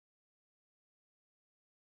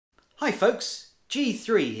Hi folks,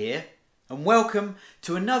 G3 here, and welcome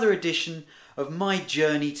to another edition of my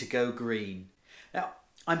journey to go green. Now,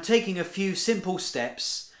 I'm taking a few simple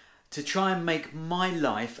steps to try and make my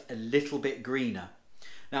life a little bit greener.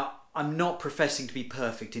 Now, I'm not professing to be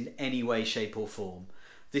perfect in any way, shape or form.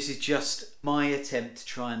 This is just my attempt to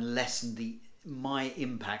try and lessen my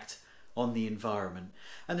impact on the environment.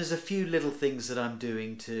 And there's a few little things that I'm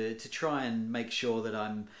doing to try and make sure that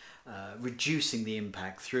I'm reducing the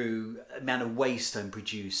impact through the amount of waste I'm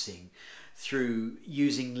producing, through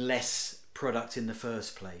using less product in the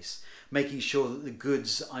first place, making sure that the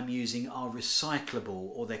goods I'm using are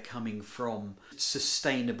recyclable or they're coming from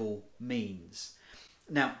sustainable means.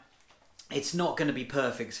 Now, it's not going to be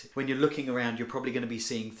perfect. When you're looking around, you're probably going to be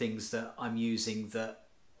seeing things that I'm using that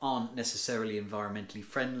aren't necessarily environmentally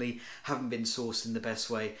friendly, haven't been sourced in the best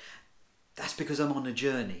way. That's because I'm on a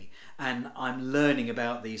journey and I'm learning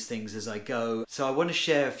about these things as I go. So I want to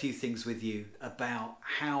share a few things with you about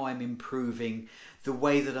how I'm improving the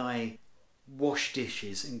way that I wash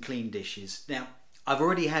dishes and clean dishes. Now, I've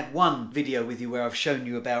already had one video with you where I've shown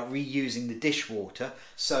you about reusing the dishwater.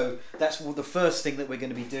 So that's the first thing that we're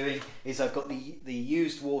going to be doing is I've got the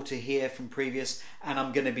used water here from previous, and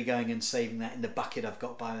I'm going to be going and saving that in the bucket I've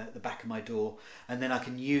got by the back of my door, and then I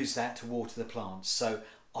can use that to water the plants. So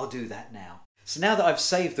I'll do that now. So now that I've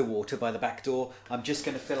saved the water by the back door, I'm just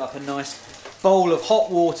going to fill up a nice bowl of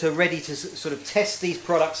hot water ready to sort of test these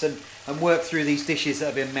products and work through these dishes that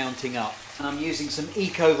have been mounting up. And I'm using some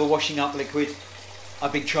Ecover washing up liquid.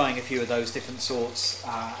 I've been trying a few of those different sorts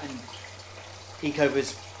and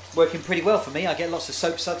Ecover's working pretty well for me. I get lots of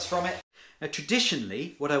soap suds from it. Now,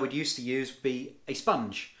 traditionally, what I would used to use would be a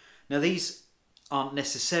sponge. Now, these aren't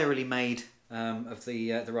necessarily made of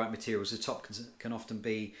the right materials. The top can often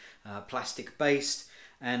be plastic based,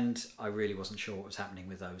 and I really wasn't sure what was happening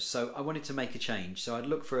with those. So I wanted to make a change. So I'd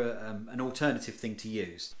look for an alternative thing to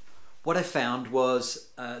use. What I found was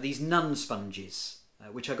these Nun sponges,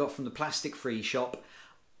 which I got from the Plastic Free shop.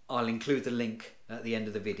 I'll include the link at the end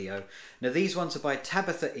of the video. Now, these ones are by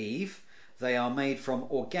Tabitha Eve. They are made from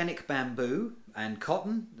organic bamboo and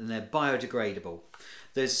cotton, and they're biodegradable.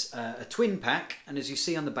 There's a twin pack, and as you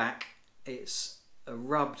see on the back, it's a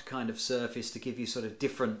rubbed kind of surface to give you sort of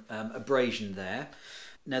different abrasion there.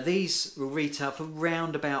 Now, these will retail for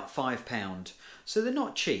around about £5, so they're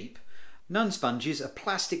not cheap. Nun sponges are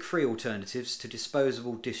plastic-free alternatives to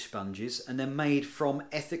disposable dish sponges, and they're made from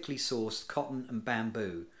ethically sourced cotton and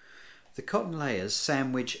bamboo. The cotton layers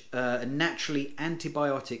sandwich a naturally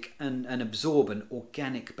antibiotic and absorbent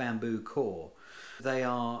organic bamboo core. They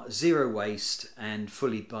are zero waste and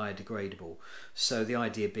fully biodegradable. So the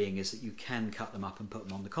idea being is that you can cut them up and put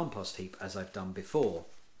them on the compost heap, as I've done before.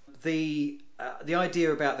 The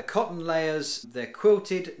idea about the cotton layers, they're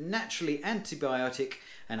quilted, naturally antibiotic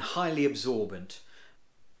and highly absorbent.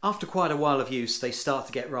 After quite a while of use, they start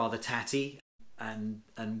to get rather tatty and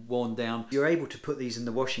worn down. You're able to put these in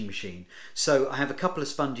the washing machine. So I have a couple of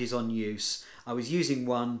sponges on use. I was using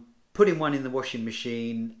one, putting one in the washing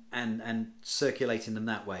machine and circulating them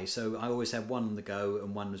that way. So I always had one on the go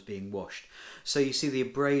and one was being washed. So you see the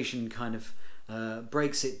abrasion kind of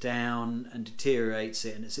breaks it down and deteriorates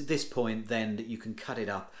it, and it's at this point then that you can cut it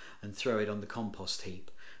up and throw it on the compost heap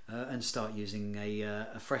and start using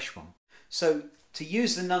a fresh one. So to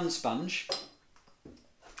use the Nun sponge,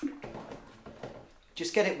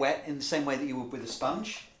 just get it wet in the same way that you would with a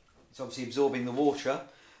sponge. It's obviously absorbing the water,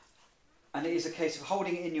 and it is a case of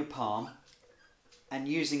holding it in your palm and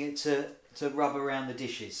using it to rub around the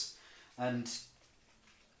dishes, and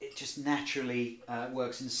it just naturally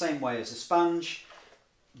works in the same way as a sponge,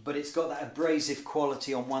 but it's got that abrasive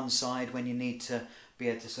quality on one side when you need to be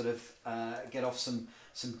able to sort of get off some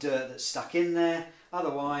dirt that's stuck in there.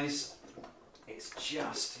 Otherwise, it's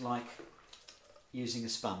just like using a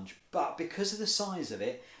sponge. But because of the size of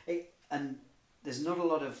it, and there's not a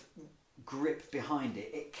lot of grip behind it,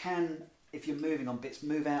 it can, if you're moving on bits,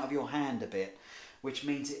 move out of your hand a bit, which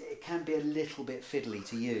means it can be a little bit fiddly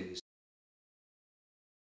to use.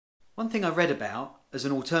 One thing I read about as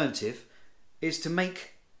an alternative is to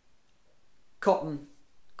make cotton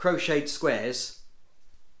crocheted squares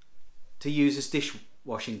to use as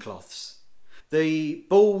dishwashing cloths. The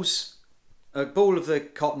balls, a ball of the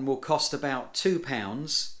cotton will cost about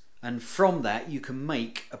 £2, and from that you can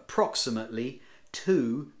make approximately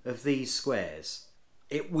 2 of these squares.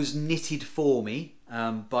 It was knitted for me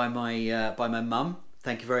by my mum,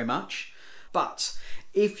 thank you very much. But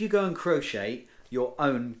if you go and crochet your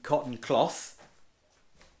own cotton cloth,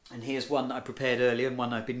 And here's one that I prepared earlier and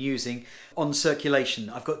one I've been using on circulation.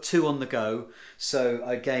 I've got two on the go. So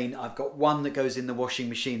again, I've got one that goes in the washing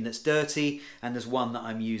machine that's dirty, and there's one that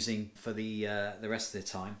I'm using for the rest of the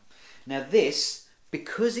time. Now this,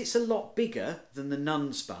 because it's a lot bigger than the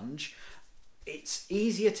Nun sponge, it's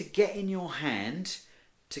easier to get in your hand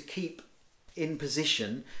to keep in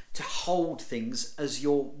position to hold things as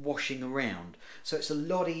you're washing around. So it's a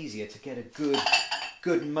lot easier to get a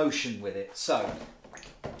good motion with it. So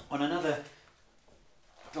on another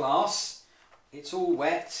glass, it's all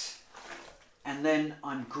wet, and then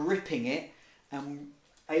I'm gripping it and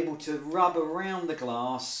able to rub around the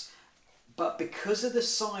glass, but because of the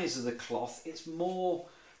size of the cloth, it's more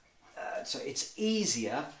so it's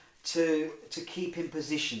easier to keep in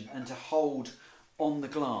position and to hold on the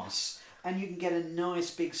glass, and you can get a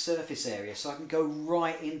nice big surface area, so I can go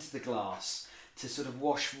right into the glass to sort of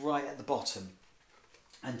wash right at the bottom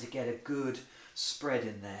and to get a good spread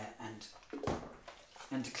in there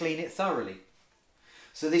and to clean it thoroughly.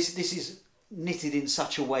 So this is knitted in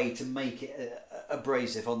such a way to make it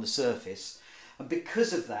abrasive on the surface, and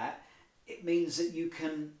because of that, it means that you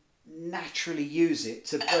can naturally use it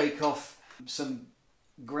to break off some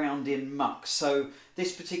ground in muck. So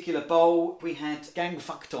this particular bowl, we had gang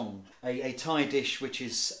facton, a Thai dish which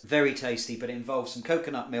is very tasty, but it involves some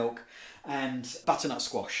coconut milk and butternut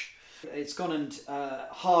squash. It's gone and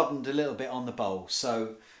hardened a little bit on the bowl,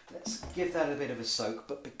 so let's give that a bit of a soak.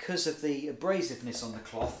 But because of the abrasiveness on the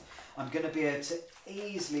cloth, I'm going to be able to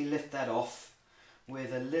easily lift that off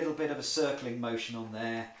with a little bit of a circling motion on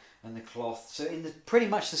there and the cloth. So in pretty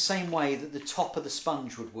much the same way that the top of the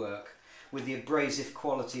sponge would work, with the abrasive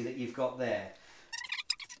quality that you've got there.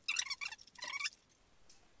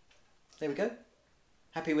 There we go.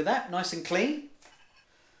 Happy with that? Nice and clean.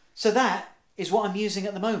 So that is what I'm using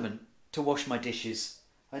at the moment to wash my dishes.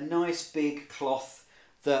 A nice big cloth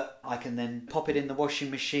that I can then pop it in the washing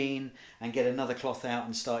machine and get another cloth out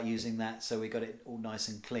and start using that, so we got it all nice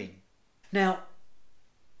and clean. Now,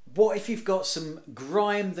 what if you've got some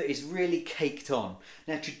grime that is really caked on?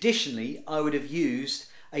 Now traditionally I would have used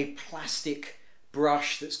a plastic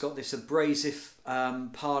brush that's got this abrasive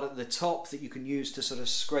part at the top that you can use to sort of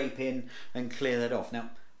scrape in and clear that off.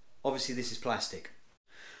 Now obviously this is plastic.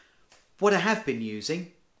 What I have been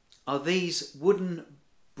using are these wooden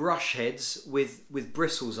brush heads with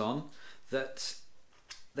bristles on, that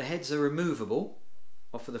the heads are removable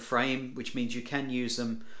off of the frame, which means you can use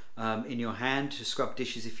them in your hand to scrub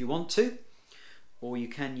dishes if you want to, or you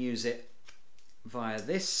can use it via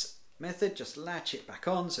this method. Just latch it back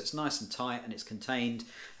on so it's nice and tight and it's contained,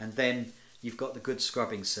 and then you've got the good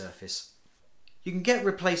scrubbing surface. You can get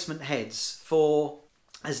replacement heads for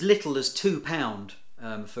as little as £2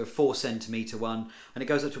 for a 4cm one, and it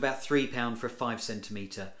goes up to about £3 for a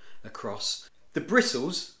 5cm across. The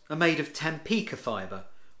bristles are made of Tampica fibre,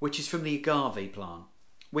 which is from the agave plant,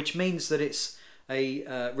 which means that it's a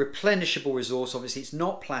replenishable resource. Obviously it's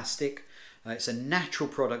not plastic, it's a natural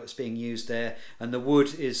product that's being used there, and the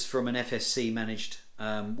wood is from an FSC managed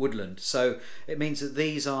woodland, so it means that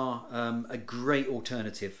these are a great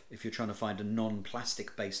alternative if you're trying to find a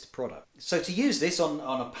non-plastic based product. So to use this on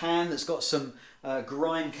a pan that's got some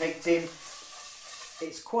grime caked in,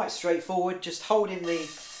 it's quite straightforward. Just holding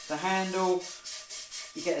the handle,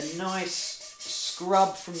 you get a nice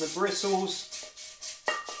scrub from the bristles,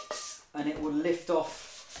 and it will lift off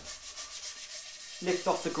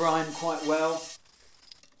the grime quite well.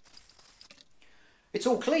 It's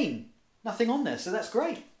all clean, nothing on there, so that's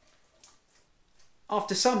great.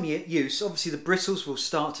 After some use, obviously the bristles will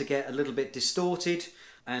start to get a little bit distorted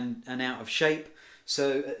and out of shape,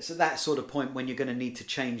 so that sort of point when you're going to need to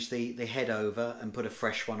change the head over and put a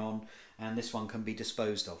fresh one on, and this one can be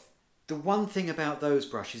disposed of. The one thing about those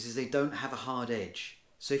brushes is they don't have a hard edge.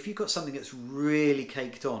 So if you've got something that's really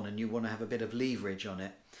caked on and you want to have a bit of leverage on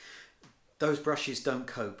it, those brushes don't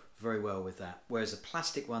cope very well with that. Whereas a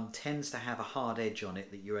plastic one tends to have a hard edge on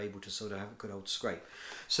it that you're able to sort of have a good old scrape.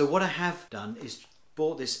 So what I have done is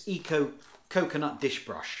bought this Eco Coconut Dish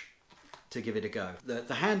Brush to give it a go.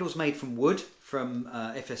 The handle's made from wood, from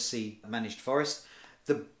FSC Managed Forest.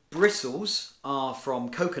 The bristles are from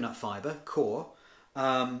coconut fibre, core,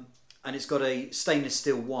 and it's got a stainless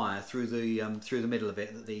steel wire through the middle of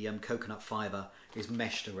it that the coconut fibre is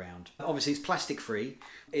meshed around. Obviously it's plastic free,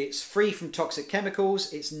 it's free from toxic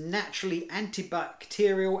chemicals, it's naturally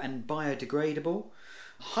antibacterial and biodegradable,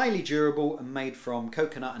 highly durable, and made from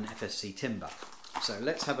coconut and FSC timber. So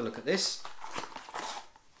let's have a look at this.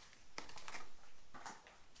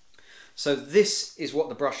 So this is what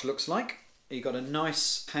the brush looks like. You've got a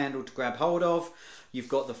nice handle to grab hold of. You've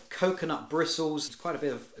got the coconut bristles. There's quite a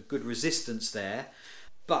bit of good resistance there.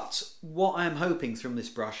 But what I am hoping from this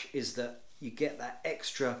brush is that you get that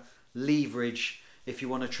extra leverage if you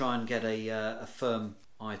want to try and get a firm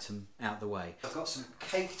item out the way. I've got some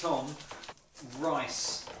caked on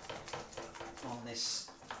rice on this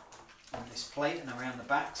plate and around the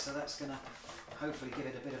back, so that's going to hopefully give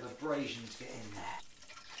it a bit of abrasion to get in there.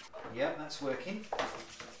 Yep, that's working.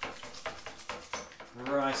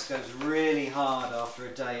 Rice goes really hard after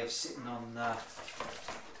a day of sitting on the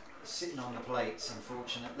plates,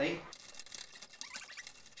 unfortunately.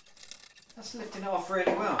 That's lifting it off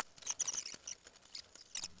really well.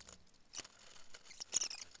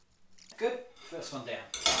 Good, first one down.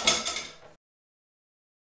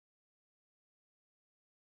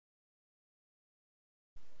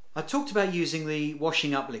 I talked about using the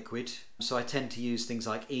washing up liquid, so I tend to use things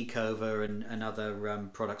like Ecover and other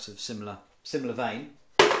products of similar vein.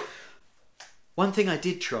 One thing I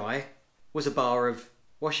did try was a bar of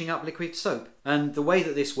washing up liquid soap, and the way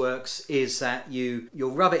that this works is that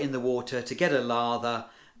you'll rub it in the water to get a lather,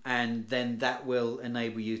 and then that will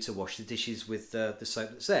enable you to wash the dishes with the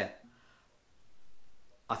soap that's there.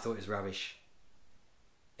 I thought it was rubbish.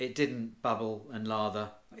 It didn't bubble and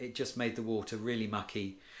lather, it just made the water really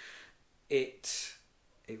mucky. It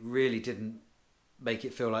really didn't make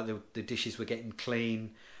it feel like the dishes were getting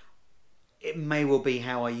clean. It may well be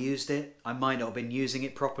how I used it. I might not have been using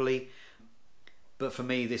it properly, but for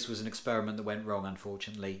me this was an experiment that went wrong,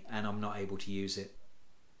 unfortunately, and I'm not able to use it.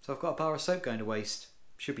 So I've got a bar of soap going to waste.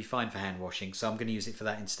 Should be fine for hand washing, so I'm going to use it for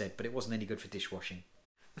that instead, but it wasn't any good for dishwashing.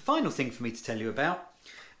 The final thing for me to tell you about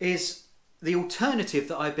is the alternative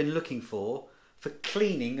that I've been looking for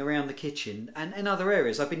cleaning around the kitchen and other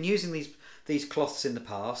areas. I've been using these cloths in the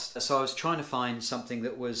past, so I was trying to find something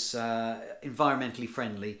that was environmentally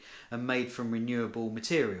friendly and made from renewable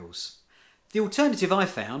materials. The alternative I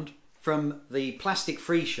found from the plastic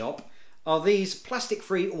free shop are these plastic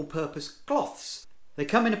free all-purpose cloths. They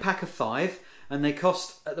come in a pack of 5 and they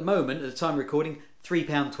cost, at the moment, at the time of recording,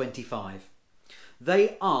 £3.25.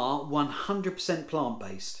 They are 100%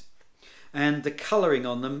 plant-based, and the colouring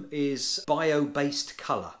on them is bio-based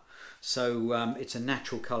colour, so it's a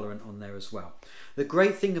natural colourant on there as well. The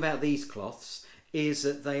great thing about these cloths is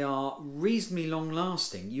that they are reasonably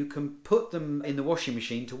long-lasting. You can put them in the washing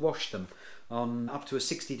machine to wash them on up to a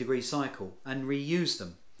 60-degree cycle and reuse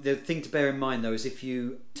them. The thing to bear in mind though is if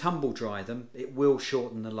you tumble dry them, it will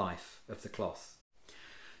shorten the life of the cloth.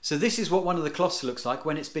 So this is what one of the cloths looks like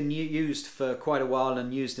when it's been used for quite a while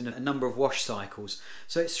and used in a number of wash cycles.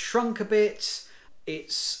 So it's shrunk a bit,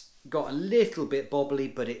 it's got a little bit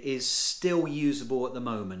bobbly, but it is still usable at the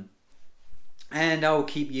moment. And I'll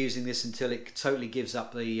keep using this until it totally gives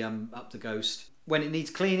up the ghost. When it needs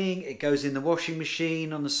cleaning, it goes in the washing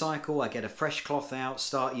machine on the cycle. I get a fresh cloth out,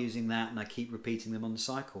 start using that, and I keep repeating them on the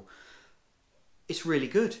cycle. It's really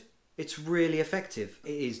good. It's really effective.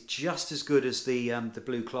 It is just as good as the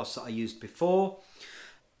blue cloths that I used before,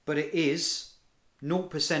 but it is 0%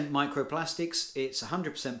 microplastics. It's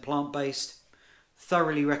 100% plant-based.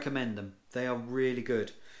 Thoroughly recommend them. They are really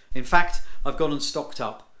good. In fact, I've gone and stocked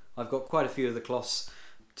up. I've got quite a few of the cloths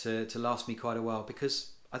to last me quite a while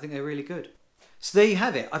because I think they're really good. So there you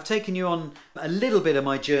have it. I've taken you on a little bit of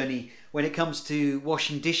my journey when it comes to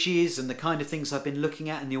washing dishes and the kind of things I've been looking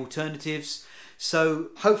at and the alternatives. So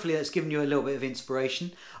hopefully that's given you a little bit of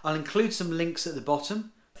inspiration. I'll include some links at the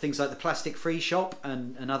bottom, things like the Plastic Free Shop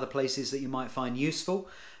and other places that you might find useful.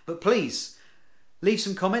 But please, leave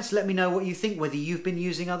some comments, let me know what you think, whether you've been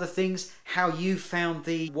using other things, how you found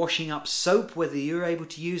the washing up soap, whether you're able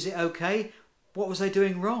to use it okay, what was I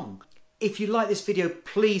doing wrong? If you like this video,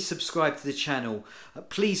 please subscribe to the channel.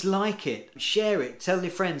 Please like it, share it, tell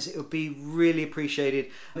your friends. It would be really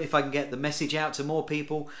appreciated if I can get the message out to more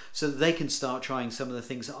people so that they can start trying some of the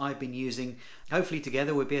things that I've been using. Hopefully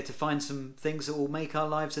together we'll be able to find some things that will make our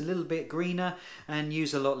lives a little bit greener and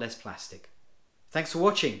use a lot less plastic. Thanks for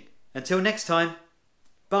watching. Until next time,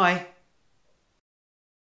 bye.